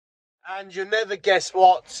And you'll never guess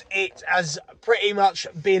what, it has pretty much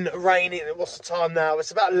been raining. What's the time now?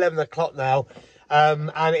 It's about 11 o'clock now.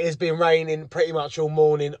 And it has been raining pretty much all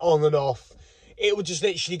morning, on and off. It would just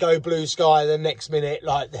literally go blue sky, the next minute,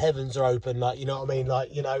 like, the heavens are open, like, you know what I mean?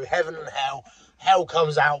 Like, you know, heaven and hell. Hell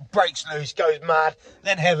comes out, breaks loose, goes mad,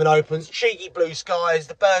 then heaven opens, cheeky blue skies,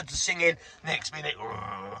 the birds are singing, next minute,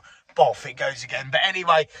 boff, it goes again. But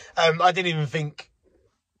anyway, I didn't even think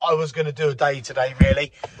I was going to do a day today,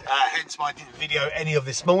 really. Hence why I didn't video any of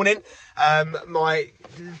this morning. My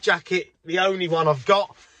jacket, the only one I've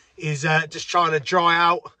got, is just trying to dry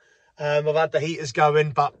out. I've had the heaters going,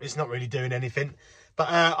 but it's not really doing anything. But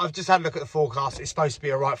I've just had a look at the forecast. It's supposed to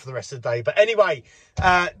be all right for the rest of the day. But anyway,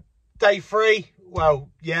 day 3, well,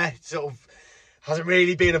 yeah, it sort of hasn't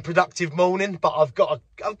really been a productive morning, but I've got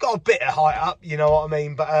a bit of height up, you know what I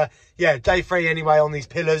mean? But yeah, day 3 anyway on these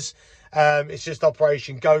pillars. It's just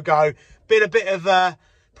Operation Go-Go. Been a bit of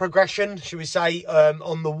progression, should we say,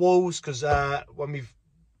 on the walls, because when we've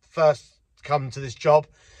first come to this job,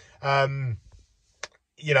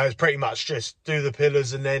 you know, it's pretty much just do the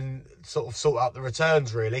pillars and then sort of sort out the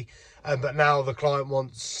returns, really. But now the client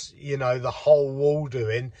wants, you know, the whole wall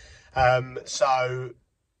doing. So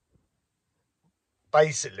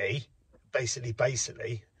basically,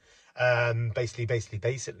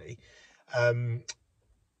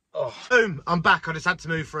 oh, boom, I'm back. I just had to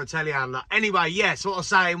move for a telehandler. Anyway, yes, what I was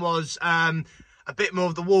saying was a bit more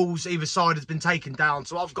of the walls either side has been taken down,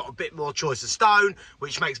 so I've got a bit more choice of stone,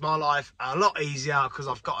 which makes my life a lot easier because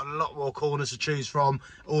I've got a lot more corners to choose from,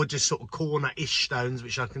 or just sort of corner-ish stones,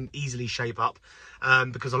 which I can easily shape up,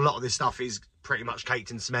 because a lot of this stuff is pretty much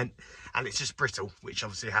caked in cement, and it's just brittle, which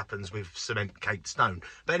obviously happens with cement-caked stone.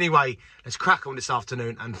 But anyway, let's crack on this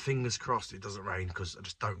afternoon, and fingers crossed it doesn't rain, because I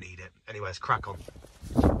just don't need it. Anyway, let's crack on.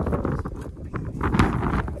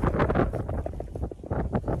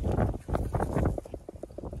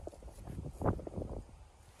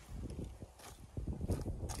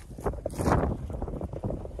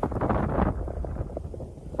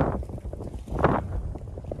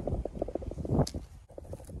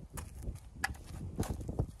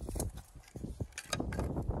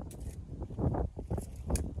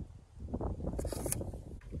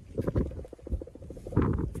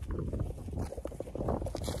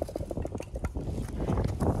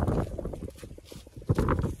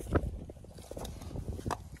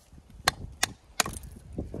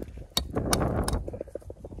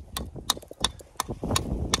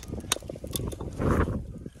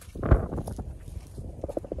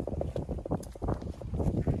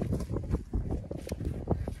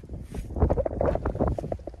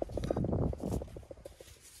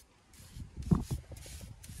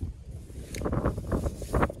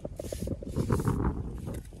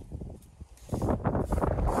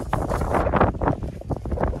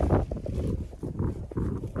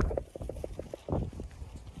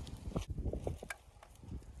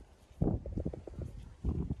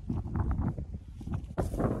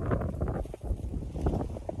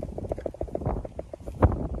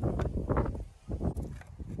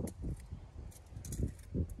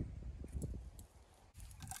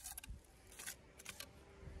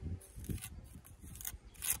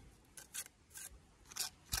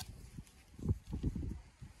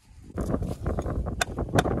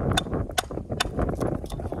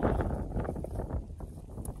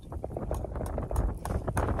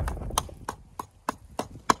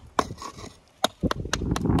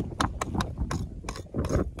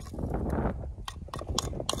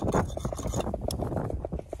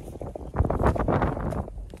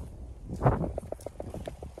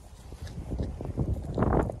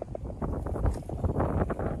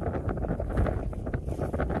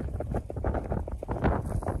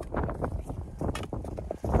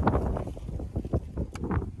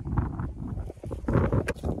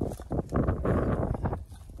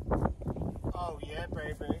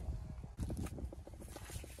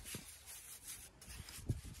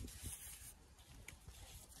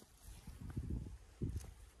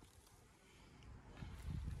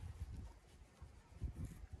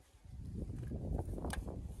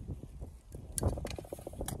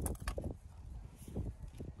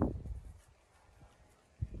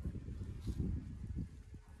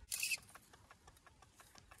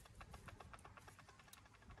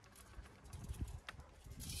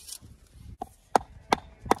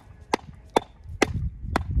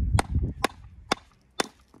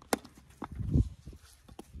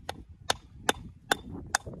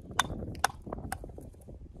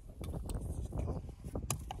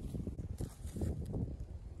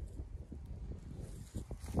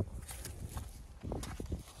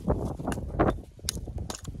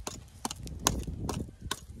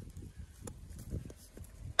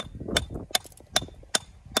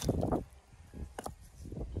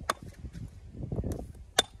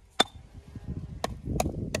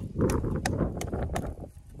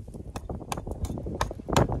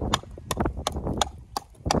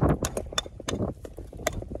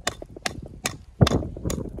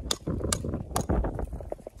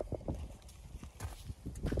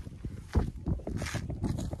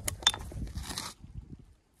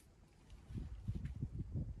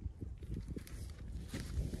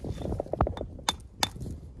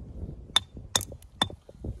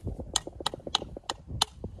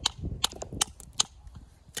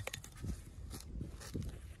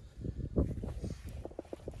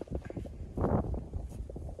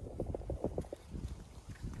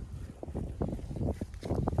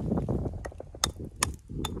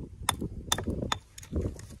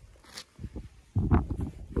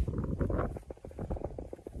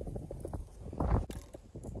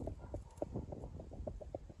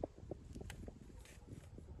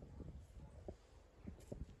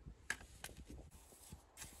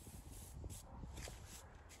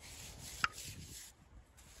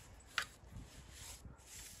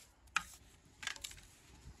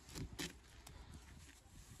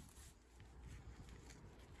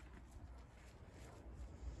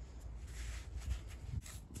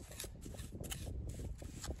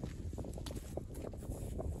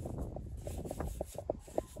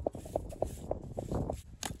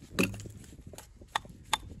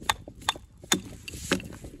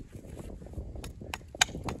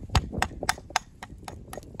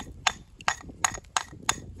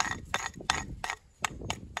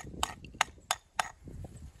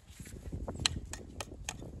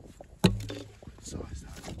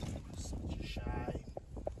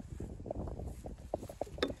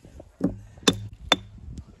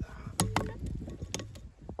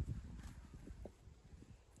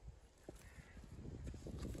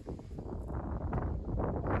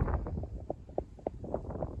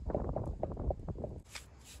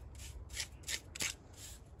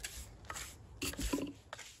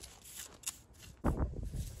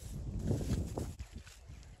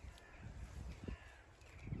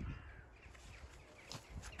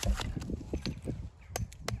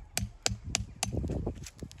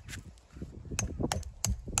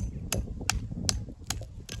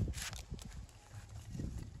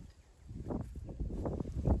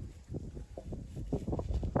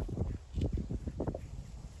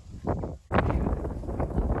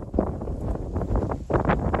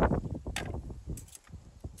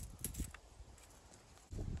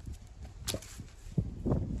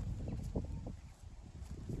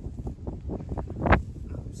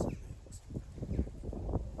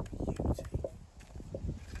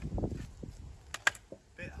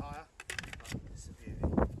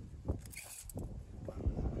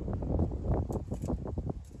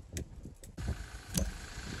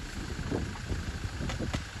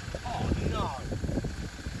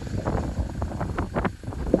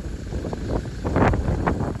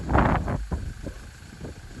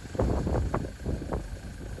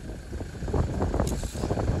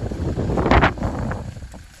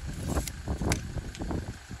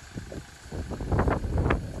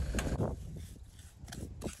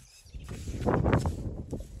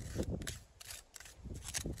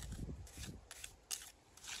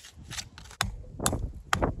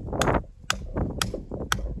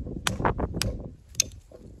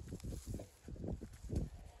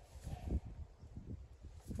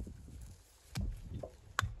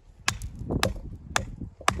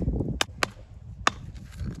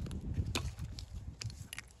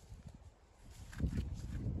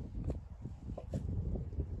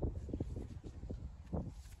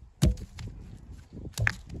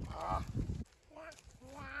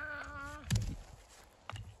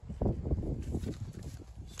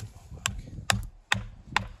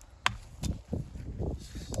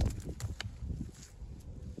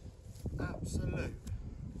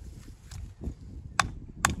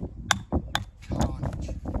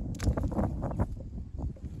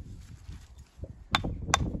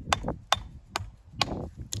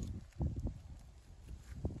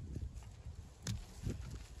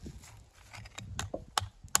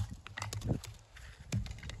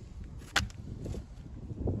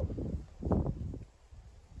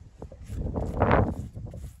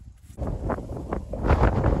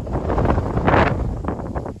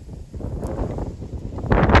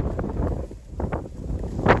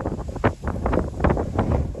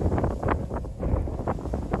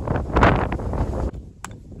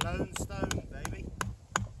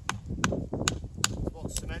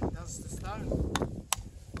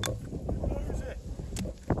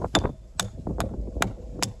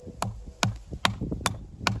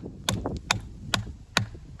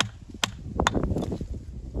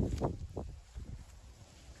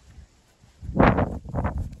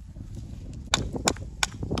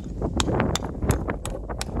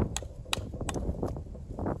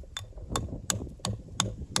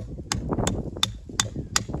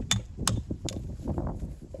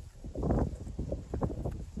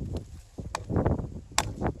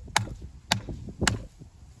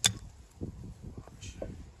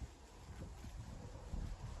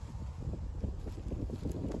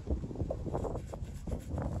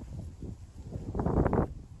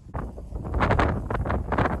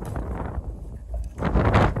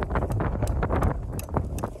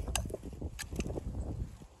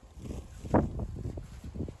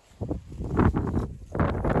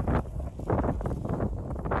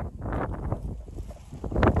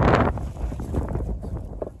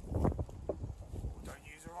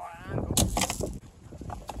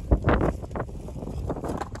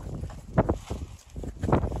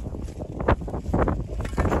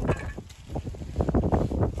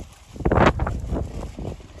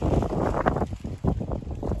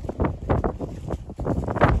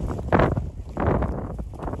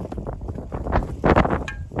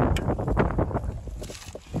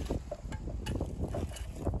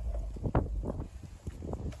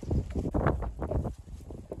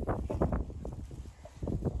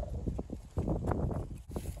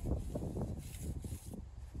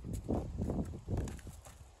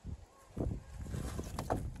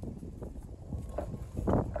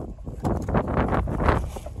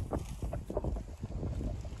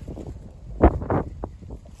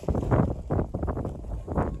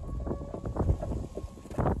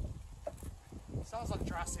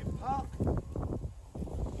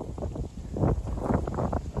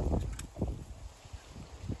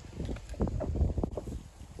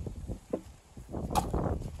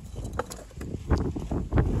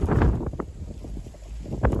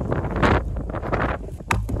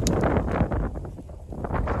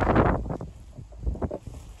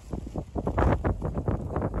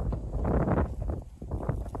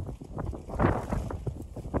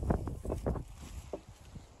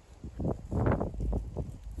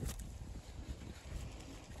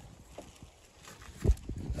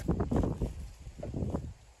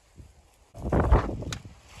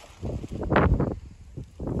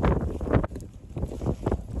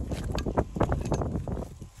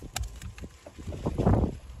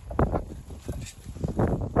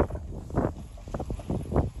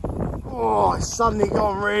 suddenly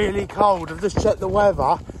gone really cold. I've just checked the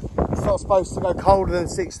weather. It's not supposed to go colder than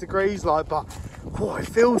 6 degrees, like, but oh, it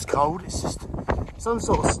feels cold. It's just some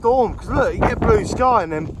sort of storm. Because look, you get blue sky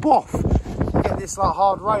and then boff, you get this like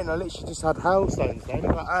hard rain. I literally just had hailstones then.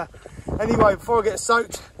 But anyway, before I get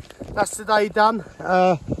soaked, that's the day done.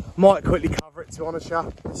 Might quickly cover it, to be honest.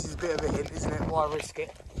 This is a bit of a hint, isn't it? Why risk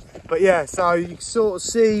it? But yeah, so you can sort of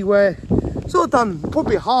see where sort of done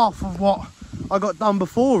probably half of what I got done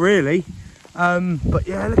before, really. But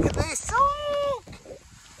yeah, look at this. Oh!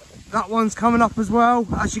 That one's coming up as well.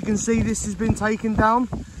 As you can see, this has been taken down.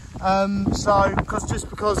 So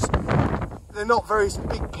because they're not very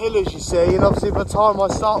big pillars, you see, and obviously by the time I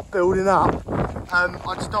start building up,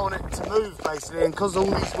 I just don't want it to move, basically. And because all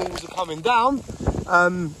these walls are coming down,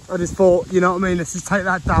 I just thought, you know what I mean, let's just take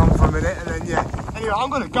that down for a minute, and then yeah. Anyway, I'm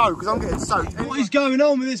gonna go because I'm getting soaked. What is going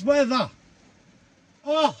on with this weather?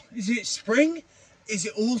 Oh, is it spring? Is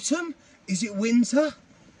it autumn? Is it winter?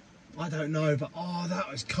 I don't know, but oh, that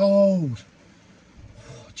was cold.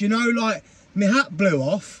 Do you know, like, my hat blew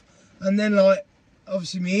off, and then, like,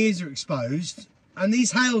 obviously my ears are exposed, and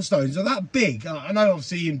these hailstones are that big. I know,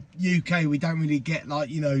 obviously, in UK we don't really get, like,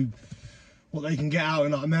 you know, what they can get out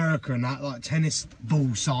in, like, America and that, like tennis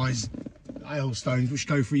ball size hailstones which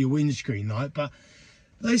go through your windscreen, like, but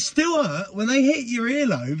they still hurt when they hit your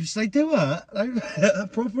earlobes. They do hurt. They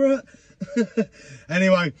hurt, proper hurt.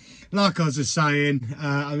 Anyway, like I was just saying,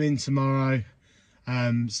 I'm in tomorrow,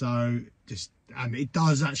 so just, and it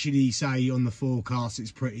does actually say on the forecast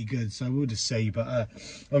it's pretty good, so we'll just see. But I'm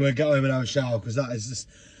gonna go home and have a shower, because that is just,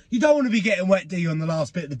 you don't want to be getting wet, do you, on the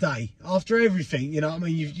last bit of the day after everything, you know what I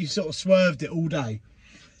mean? You've sort of swerved it all day,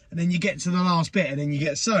 and then you get to the last bit and then you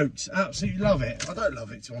get soaked. Absolutely love it. I don't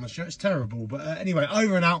love it, to be honest, it's terrible. But anyway,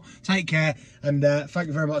 over and out. Take care, and thank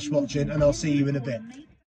you very much for watching, and I'll see you in a bit.